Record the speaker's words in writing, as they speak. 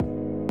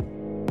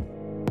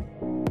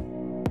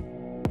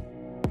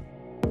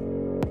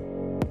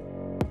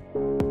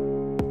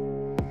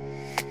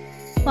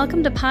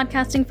Welcome to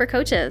Podcasting for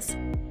Coaches.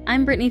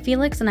 I'm Brittany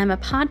Felix, and I'm a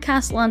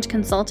podcast launch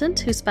consultant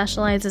who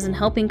specializes in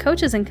helping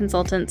coaches and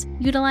consultants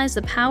utilize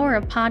the power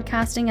of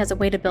podcasting as a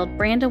way to build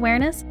brand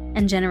awareness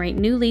and generate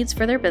new leads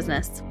for their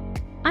business.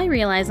 I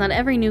realize not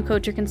every new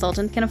coach or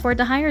consultant can afford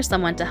to hire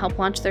someone to help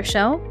launch their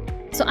show,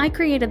 so I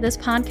created this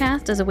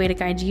podcast as a way to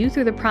guide you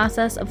through the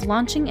process of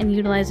launching and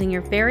utilizing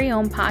your very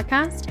own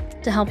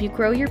podcast to help you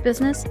grow your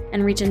business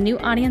and reach a new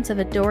audience of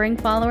adoring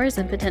followers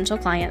and potential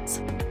clients.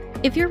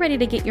 If you're ready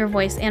to get your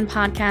voice and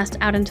podcast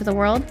out into the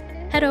world,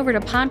 head over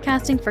to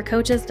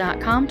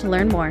podcastingforcoaches.com to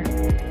learn more.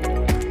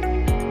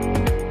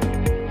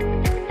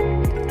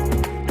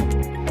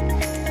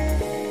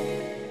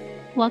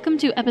 Welcome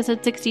to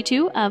episode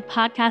 62 of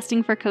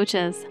Podcasting for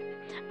Coaches.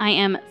 I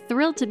am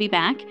thrilled to be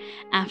back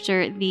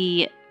after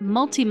the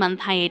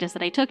multi-month hiatus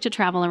that I took to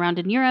travel around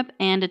in Europe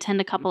and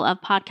attend a couple of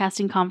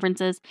podcasting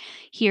conferences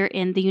here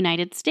in the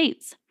United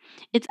States.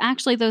 It's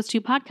actually those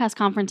two podcast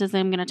conferences that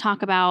I'm going to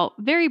talk about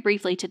very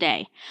briefly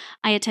today.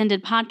 I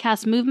attended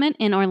Podcast Movement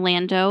in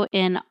Orlando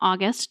in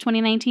August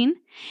 2019,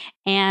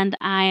 and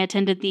I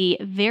attended the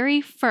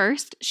very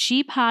first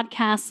She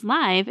Podcasts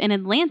Live in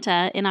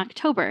Atlanta in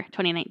October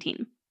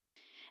 2019.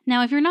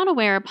 Now, if you're not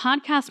aware,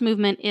 Podcast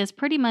Movement is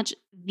pretty much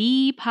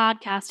the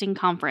podcasting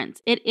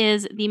conference. It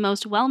is the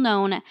most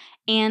well-known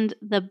and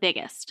the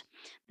biggest.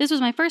 This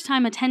was my first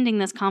time attending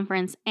this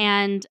conference,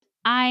 and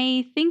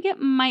I think it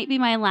might be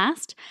my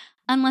last,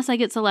 unless I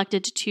get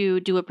selected to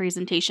do a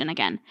presentation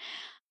again.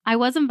 I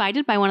was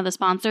invited by one of the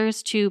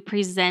sponsors to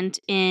present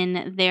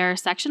in their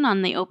section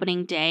on the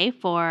opening day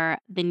for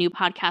the new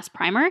podcast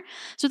primer.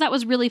 So that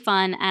was really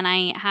fun, and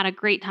I had a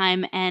great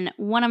time. And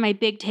one of my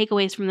big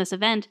takeaways from this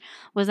event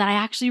was that I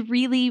actually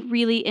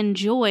really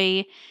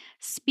enjoy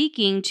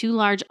speaking to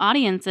large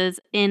audiences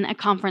in a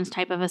conference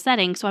type of a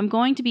setting. So I'm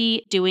going to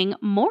be doing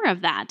more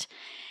of that.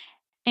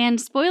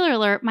 And spoiler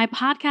alert, my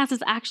podcast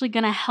is actually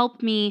going to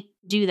help me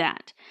do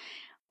that.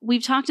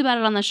 We've talked about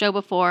it on the show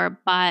before,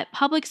 but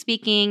public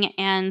speaking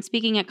and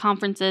speaking at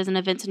conferences and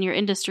events in your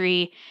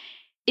industry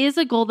is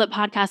a goal that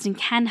podcasting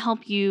can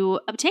help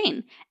you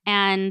obtain.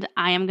 And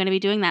I am going to be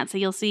doing that. So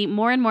you'll see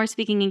more and more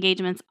speaking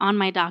engagements on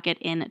my docket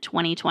in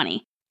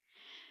 2020.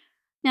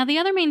 Now, the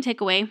other main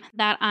takeaway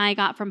that I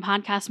got from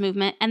Podcast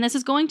Movement, and this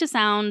is going to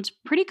sound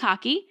pretty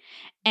cocky,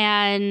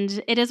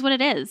 and it is what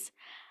it is.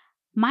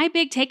 My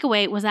big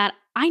takeaway was that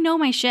I know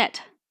my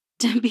shit.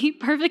 To be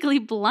perfectly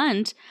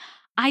blunt,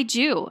 I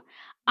do.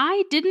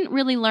 I didn't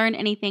really learn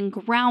anything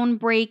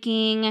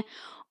groundbreaking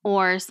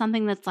or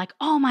something that's like,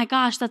 oh my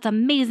gosh, that's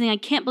amazing. I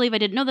can't believe I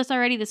didn't know this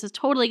already. This is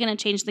totally going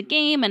to change the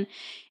game and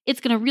it's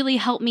going to really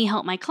help me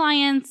help my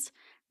clients.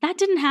 That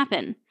didn't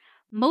happen.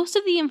 Most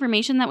of the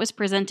information that was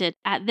presented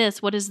at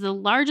this, what is the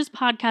largest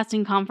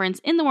podcasting conference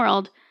in the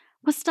world,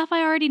 was stuff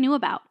I already knew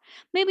about.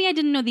 Maybe I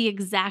didn't know the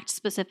exact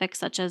specifics,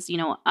 such as,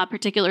 a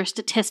particular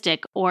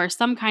statistic or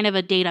some kind of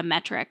a data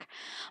metric.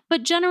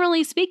 But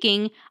generally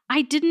speaking,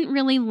 I didn't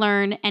really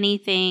learn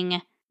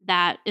anything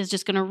that is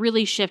just going to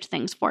really shift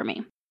things for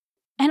me.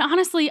 And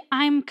honestly,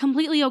 I'm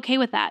completely okay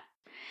with that.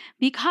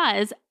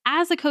 Because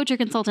as a coach or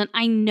consultant,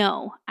 I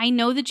know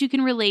that you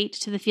can relate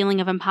to the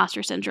feeling of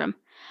imposter syndrome.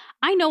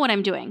 I know what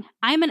I'm doing.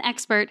 I'm an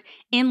expert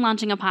in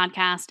launching a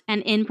podcast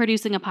and in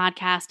producing a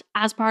podcast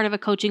as part of a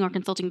coaching or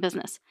consulting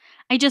business.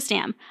 I just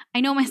am.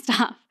 I know my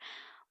stuff.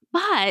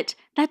 But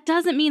that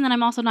doesn't mean that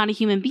I'm also not a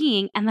human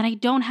being and that I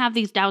don't have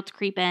these doubts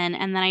creep in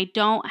and that I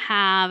don't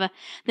have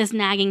this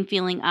nagging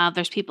feeling of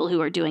there's people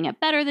who are doing it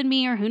better than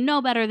me or who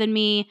know better than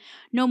me,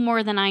 know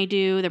more than I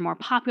do, they're more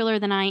popular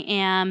than I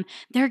am,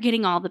 they're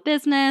getting all the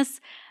business.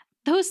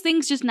 Those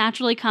things just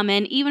naturally come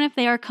in, even if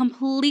they are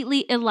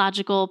completely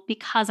illogical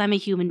because I'm a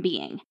human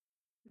being.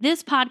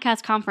 This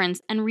podcast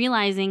conference and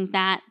realizing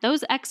that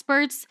those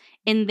experts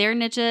in their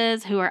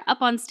niches who are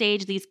up on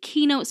stage, these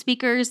keynote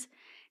speakers,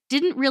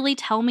 didn't really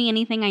tell me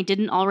anything I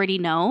didn't already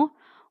know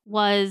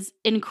was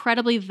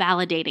incredibly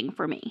validating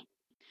for me.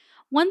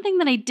 One thing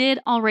that I did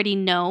already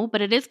know,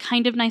 but it is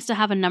kind of nice to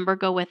have a number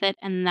go with it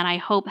and that I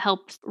hope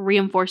helps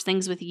reinforce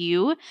things with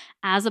you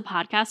as a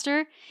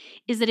podcaster,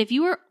 is that if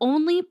you are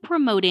only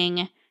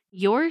promoting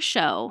your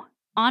show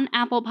on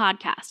Apple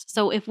Podcasts,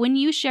 so if when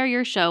you share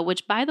your show,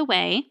 which by the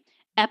way,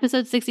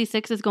 episode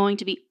 66 is going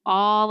to be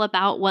all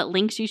about what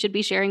links you should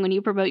be sharing when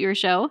you promote your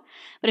show,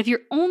 but if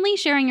you're only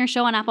sharing your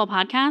show on Apple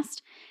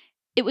Podcasts,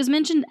 it was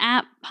mentioned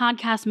at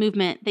Podcast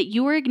Movement that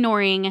you are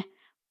ignoring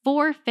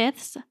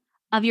 4/5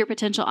 of your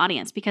potential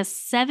audience because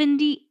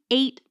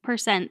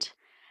 78%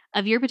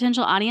 of your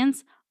potential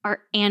audience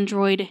are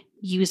Android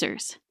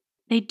users.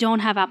 They don't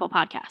have Apple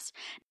Podcasts.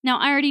 Now,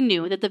 I already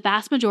knew that the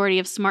vast majority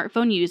of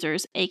smartphone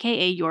users,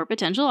 aka your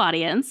potential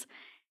audience,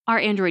 are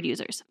Android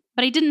users.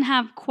 But I didn't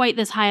have quite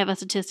this high of a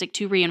statistic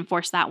to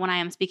reinforce that when I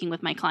am speaking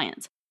with my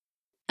clients.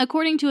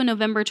 According to a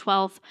November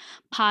 12th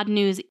Pod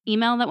News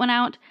email that went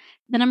out,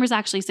 the number is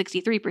actually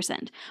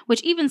 63%,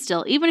 which even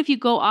if you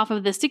go off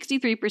of the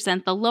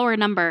 63%, the lower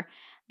number,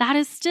 that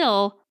is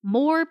still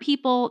more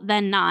people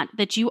than not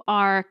that you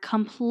are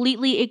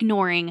completely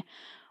ignoring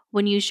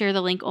when you share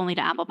the link only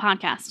to Apple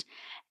Podcast.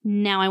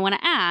 Now, I want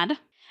to add,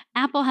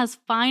 Apple has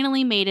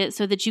finally made it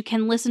so that you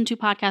can listen to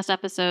podcast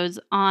episodes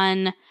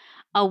on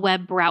a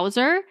web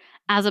browser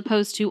as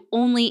opposed to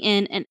only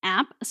in an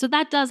app. So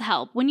that does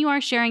help. When you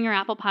are sharing your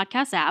Apple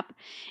Podcast app,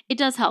 it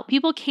does help.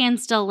 People can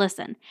still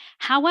listen.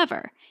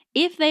 However,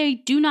 if they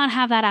do not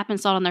have that app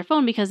installed on their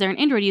phone because they're an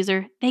Android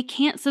user, they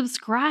can't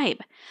subscribe.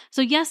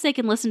 So yes, they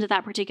can listen to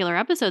that particular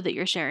episode that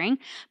you're sharing,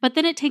 but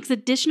then it takes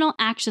additional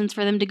actions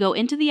for them to go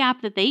into the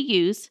app that they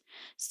use,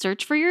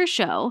 search for your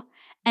show,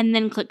 and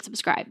then click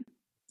subscribe.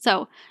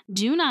 So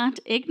do not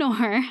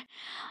ignore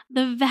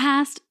the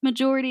vast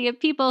majority of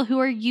people who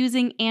are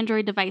using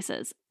Android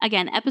devices.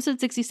 Again, episode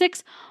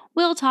 66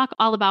 will talk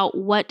all about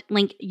what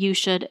link you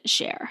should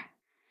share.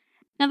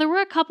 Now, there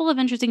were a couple of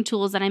interesting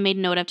tools that I made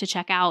note of to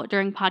check out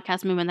during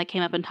Podcast Movement that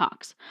came up in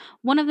talks.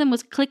 One of them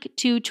was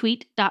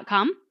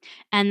click2tweet.com,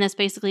 and this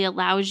basically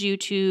allows you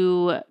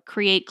to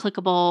create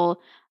clickable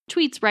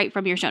tweets right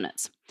from your show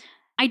notes.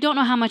 I don't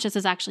know how much this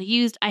is actually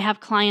used. I have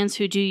clients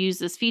who do use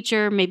this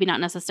feature, maybe not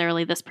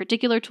necessarily this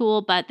particular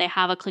tool, but they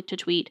have a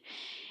click-to-tweet.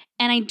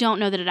 And I don't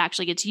know that it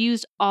actually gets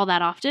used all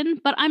that often,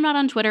 but I'm not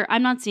on Twitter.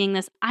 I'm not seeing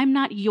this. I'm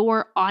not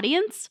your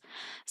audience.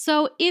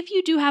 So if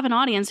you do have an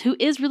audience who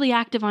is really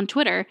active on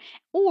Twitter,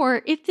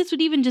 or if this would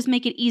even just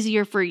make it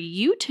easier for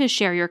you to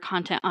share your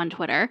content on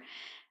Twitter,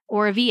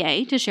 or a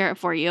VA to share it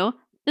for you,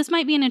 this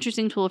might be an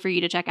interesting tool for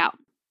you to check out.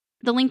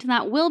 The link to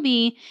that will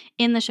be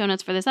in the show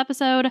notes for this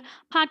episode,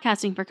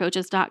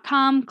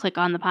 podcastingforcoaches.com. Click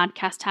on the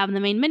podcast tab in the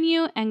main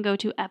menu and go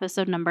to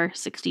episode number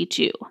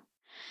 62.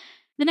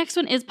 The next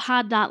one is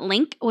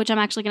pod.link, which I'm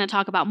actually going to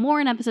talk about more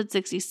in episode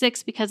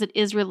 66 because it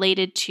is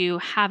related to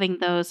having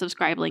those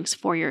subscribe links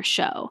for your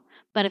show.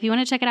 But if you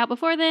want to check it out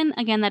before then,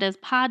 again, that is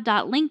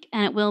pod.link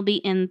and it will be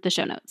in the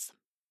show notes.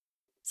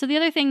 So the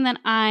other thing that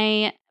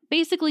I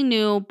basically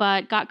knew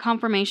but got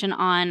confirmation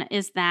on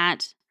is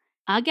that,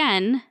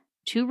 again,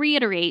 to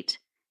reiterate,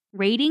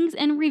 ratings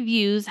and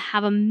reviews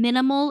have a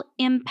minimal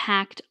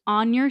impact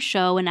on your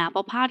show in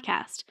Apple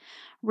Podcast.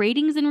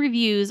 Ratings and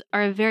reviews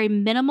are a very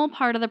minimal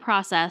part of the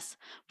process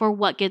for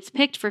what gets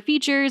picked for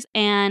features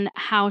and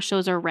how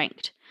shows are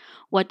ranked.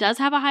 What does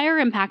have a higher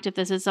impact, if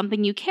this is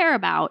something you care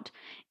about,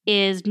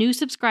 is new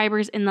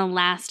subscribers in the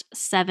last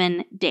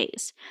 7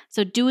 days.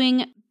 So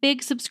doing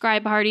big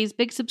subscribe parties,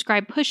 big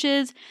subscribe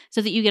pushes, so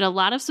that you get a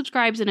lot of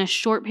subscribes in a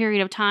short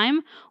period of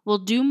time will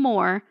do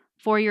more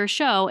for your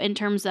show in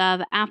terms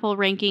of Apple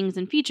rankings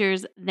and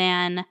features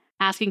than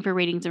asking for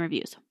ratings and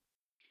reviews.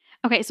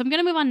 Okay, so I'm going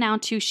to move on now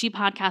to She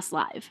Podcast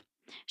Live.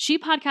 She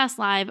Podcast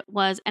Live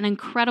was an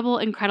incredible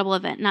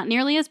event. Not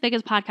nearly as big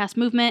as Podcast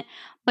Movement,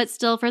 but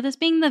still, for this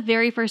being the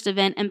very first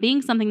event and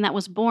being something that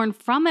was born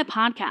from a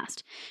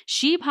podcast.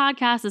 She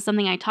Podcast is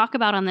something I talk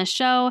about on this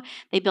show.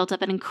 They built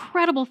up an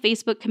incredible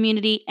Facebook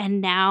community,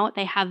 and now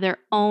they have their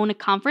own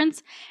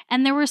conference,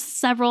 and there were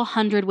several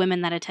hundred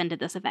women that attended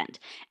this event,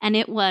 and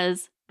it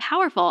was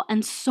powerful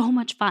and so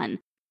much fun.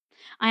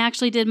 I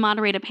actually did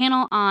moderate a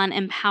panel on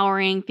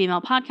empowering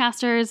female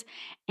podcasters,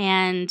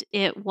 and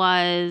it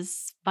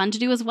was fun to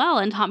do as well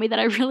and taught me that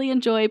I really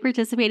enjoy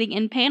participating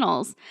in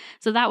panels.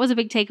 So that was a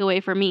big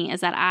takeaway for me, is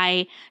that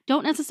I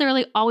don't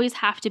necessarily always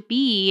have to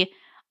be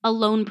a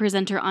lone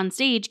presenter on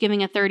stage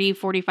giving a 30,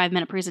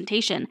 45-minute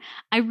presentation.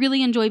 I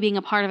really enjoy being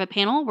a part of a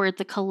panel where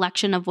it's a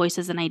collection of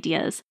voices and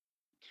ideas.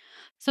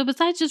 So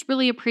besides just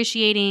really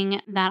appreciating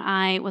that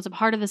I was a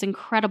part of this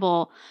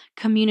incredible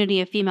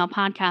community of female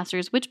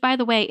podcasters, which, by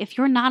the way, if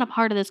you're not a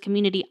part of this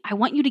community, I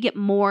want you to get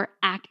more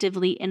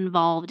actively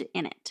involved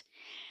in it.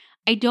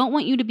 I don't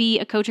want you to be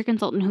a coach or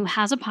consultant who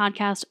has a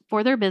podcast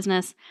for their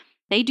business.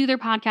 They do their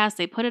podcast,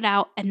 they put it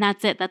out, and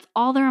that's it. That's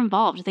all they're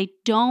involved. They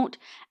don't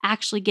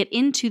actually get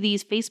into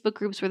these Facebook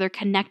groups where they're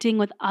connecting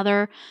with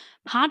other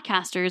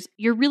podcasters.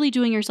 You're really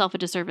doing yourself a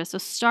disservice. So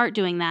start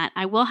doing that.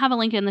 I will have a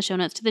link in the show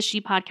notes to the She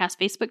Podcast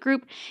Facebook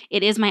group.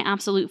 It is my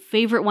absolute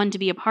favorite one to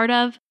be a part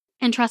of.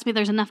 And trust me,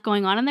 there's enough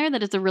going on in there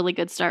that it's a really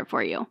good start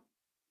for you.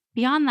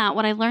 Beyond that,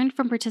 what I learned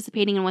from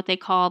participating in what they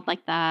called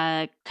like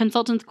the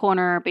Consultants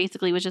Corner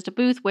basically was just a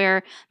booth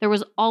where there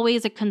was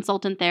always a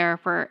consultant there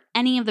for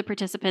any of the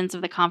participants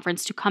of the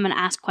conference to come and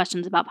ask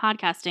questions about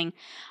podcasting.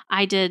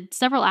 I did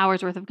several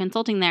hours worth of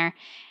consulting there,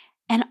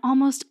 and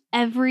almost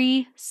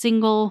every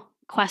single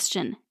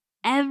question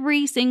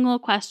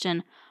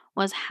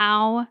was,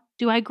 how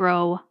do I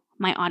grow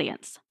my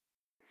audience?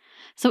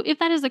 So if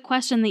that is a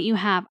question that you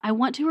have, I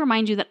want to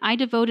remind you that I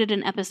devoted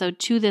an episode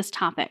to this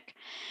topic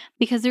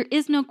because there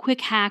is no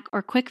quick hack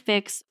or quick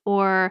fix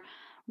or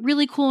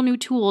really cool new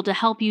tool to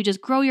help you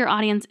just grow your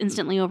audience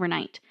instantly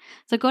overnight.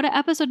 So go to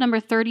episode number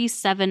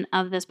 37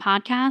 of this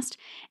podcast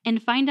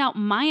and find out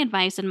my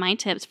advice and my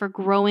tips for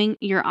growing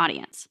your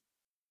audience.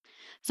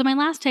 So my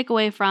last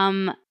takeaway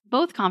from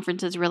both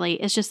conferences really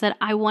is just that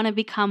I want to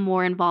become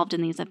more involved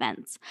in these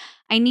events.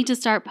 I need to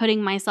start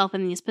putting myself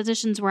in these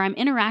positions where I'm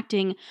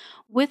interacting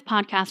with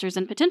podcasters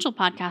and potential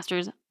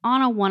podcasters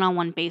on a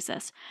one-on-one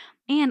basis.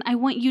 And I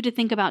want you to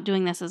think about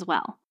doing this as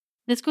well.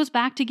 This goes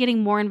back to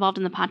getting more involved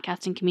in the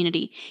podcasting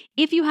community.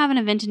 If you have an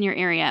event in your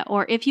area,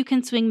 or if you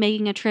can swing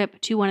making a trip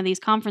to one of these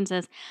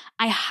conferences,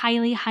 I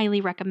highly, highly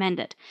recommend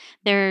it.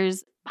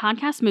 There's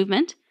Podcast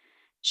Movement,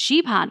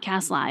 She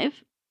Podcasts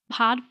Live,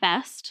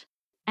 PodFest,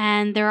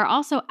 and there are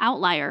also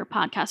Outlier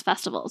podcast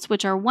festivals,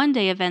 which are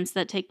one-day events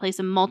that take place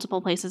in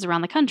multiple places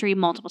around the country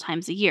multiple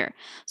times a year.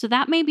 So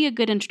that may be a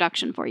good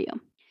introduction for you.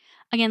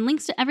 Again,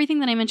 links to everything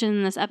that I mentioned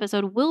in this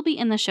episode will be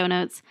in the show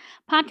notes,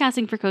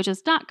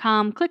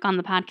 podcastingforcoaches.com. Click on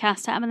the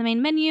podcast tab in the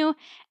main menu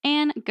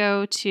and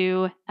go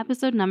to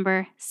episode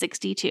number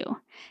 62.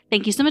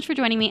 Thank you so much for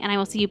joining me, and I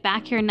will see you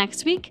back here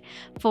next week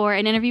for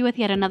an interview with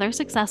yet another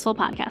successful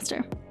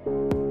podcaster.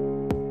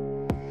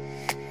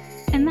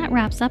 And that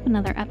wraps up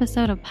another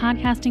episode of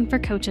Podcasting for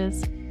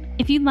Coaches.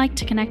 If you'd like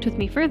to connect with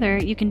me further,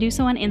 you can do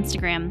so on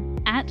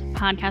Instagram at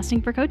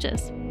Podcasting for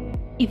Coaches.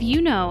 If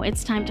you know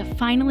it's time to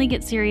finally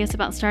get serious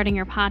about starting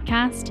your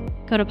podcast,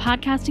 go to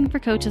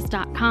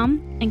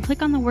podcastingforcoaches.com and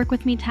click on the Work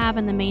With Me tab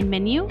in the main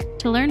menu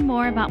to learn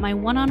more about my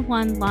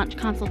one-on-one launch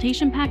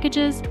consultation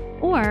packages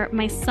or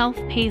my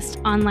self-paced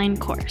online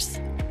course.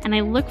 And I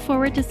look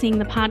forward to seeing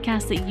the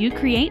podcast that you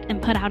create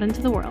and put out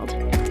into the world.